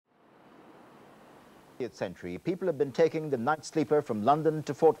20th century, people have been taking the night sleeper from London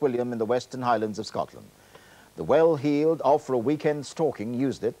to Fort William in the Western Highlands of Scotland. The well-heeled, off for a weekend stalking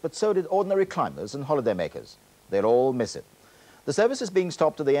used it, but so did ordinary climbers and holidaymakers. They'll all miss it. The service is being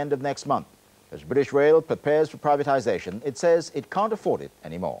stopped at the end of next month. As British Rail prepares for privatisation, it says it can't afford it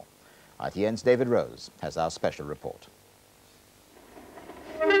anymore. ITN's David Rose has our special report.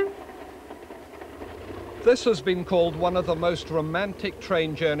 This has been called one of the most romantic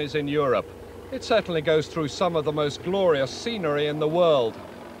train journeys in Europe. It certainly goes through some of the most glorious scenery in the world.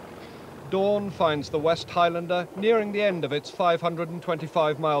 Dawn finds the West Highlander nearing the end of its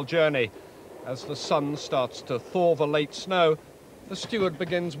 525-mile journey. As the sun starts to thaw the late snow, the steward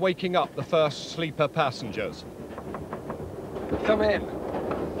begins waking up the first sleeper passengers. Come in.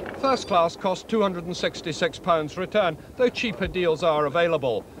 First class costs £266 return, though cheaper deals are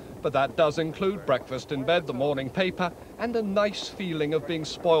available. But that does include breakfast in bed, the morning paper, and a nice feeling of being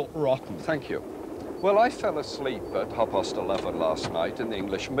spoilt rotten. Thank you. Well, I fell asleep at 11:30 last night in the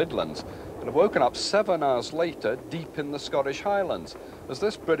English Midlands and have woken up 7 hours later deep in the Scottish Highlands. As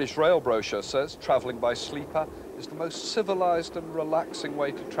this British Rail brochure says, travelling by sleeper is the most civilised and relaxing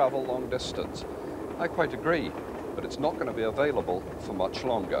way to travel long distance. I quite agree, but it's not going to be available for much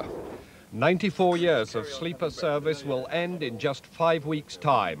longer. 94 years of sleeper service will end in just 5 weeks'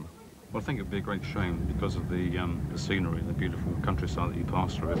 time. Well, I think it would be a great shame because of the scenery, the beautiful countryside that you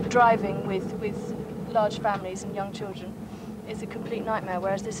pass through. Driving with large families and young children is a complete nightmare,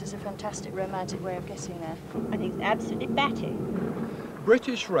 whereas this is a fantastic romantic way of getting there. I think it's absolutely batty.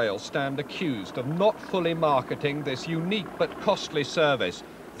 British Rail stand accused of not fully marketing this unique but costly service.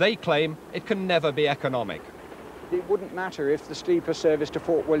 They claim it can never be economic. It wouldn't matter if the sleeper service to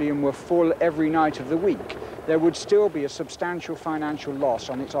Fort William were full every night of the week. There would still be a substantial financial loss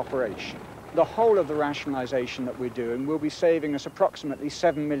on its operation. The whole of the rationalisation that we're doing will be saving us approximately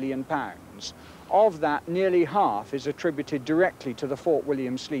 £7 million. Of that, nearly half is attributed directly to the Fort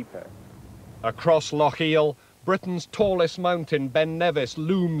William sleeper. Across Loch Eel, Britain's tallest mountain, Ben Nevis,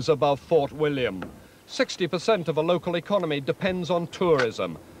 looms above Fort William. 60% of the local economy depends on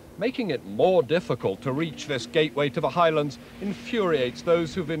tourism. Making it more difficult to reach this gateway to the Highlands infuriates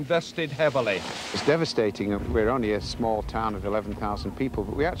those who've invested heavily. It's devastating. We're only a small town of 11,000 people,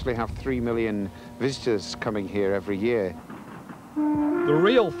 but we actually have 3 million visitors coming here every year. The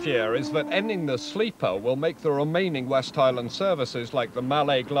real fear is that ending the sleeper will make the remaining West Highland services like the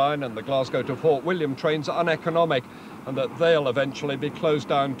Mallaig Line and the Glasgow to Fort William trains uneconomic, and that they'll eventually be closed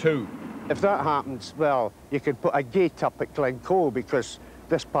down too. If that happens, well, you could put a gate up at Glencoe because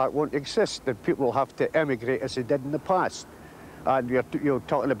this part won't exist, and people will have to emigrate as they did in the past. And you're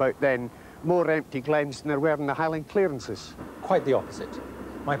talking about then more empty glens than there were in the Highland clearances. Quite the opposite.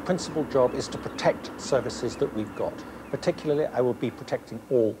 My principal job is to protect services that we've got. Particularly, I will be protecting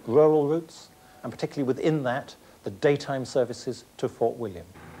all rural routes, and particularly within that, the daytime services to Fort William.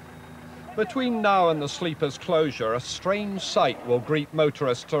 Between now and the sleeper's closure, a strange sight will greet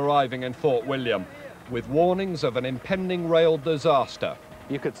motorists arriving in Fort William, with warnings of an impending rail disaster.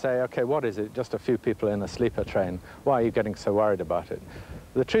 You could say, OK, what is it? Just a few people in a sleeper train. Why are you getting so worried about it?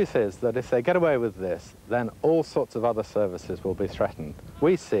 The truth is that if they get away with this, then all sorts of other services will be threatened.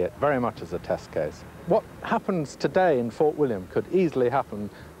 We see it very much as a test case. What happens today in Fort William could easily happen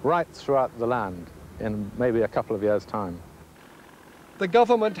right throughout the land in maybe a couple of years' time. The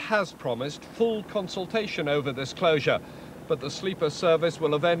government has promised full consultation over this closure, but the sleeper service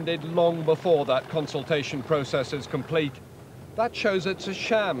will have ended long before that consultation process is complete. That shows it's a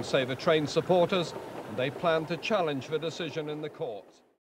sham, say the train supporters, and they plan to challenge the decision in the courts.